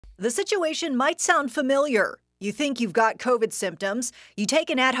The situation might sound familiar. You think you've got COVID symptoms, you take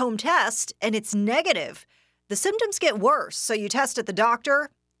an at-home test, and it's negative. The symptoms get worse, so you test at the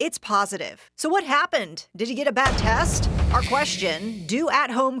doctor. It's positive. So what happened? Did you get a bad test? Our question, do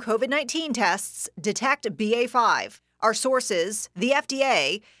at-home COVID-19 tests detect BA.5? Our sources, the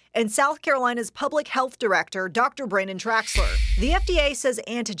FDA, and South Carolina's Public Health Director, Dr. Brandon Traxler. The FDA says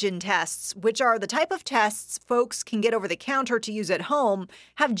antigen tests, which are the type of tests folks can get over the counter to use at home,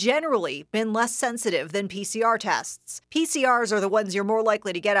 have generally been less sensitive than PCR tests. PCRs are the ones you're more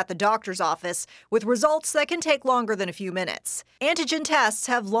likely to get at the doctor's office, with results that can take longer than a few minutes. Antigen tests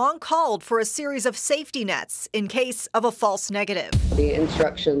have long called for a series of safety nets in case of a false negative. The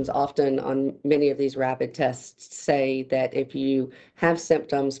instructions often on many of these rapid tests say that if you have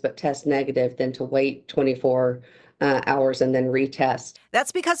symptoms but test negative, then to wait 24 hours and then retest.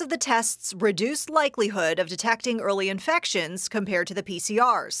 That's because of the test's reduced likelihood of detecting early infections compared to the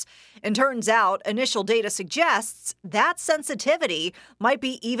PCRs. And turns out, initial data suggests that sensitivity might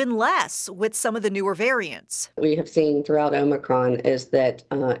be even less with some of the newer variants. We have seen throughout Omicron is that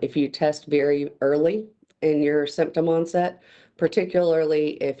if you test very early in your symptom onset,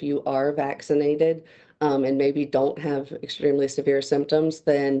 particularly if you are vaccinated, and maybe don't have extremely severe symptoms,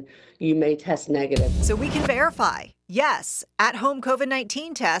 then you may test negative. So we can verify, yes, at-home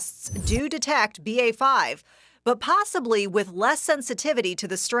COVID-19 tests do detect BA.5, but possibly with less sensitivity to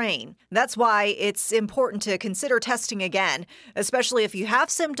the strain. That's why it's important to consider testing again, especially if you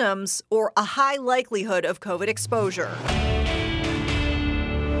have symptoms or a high likelihood of COVID exposure.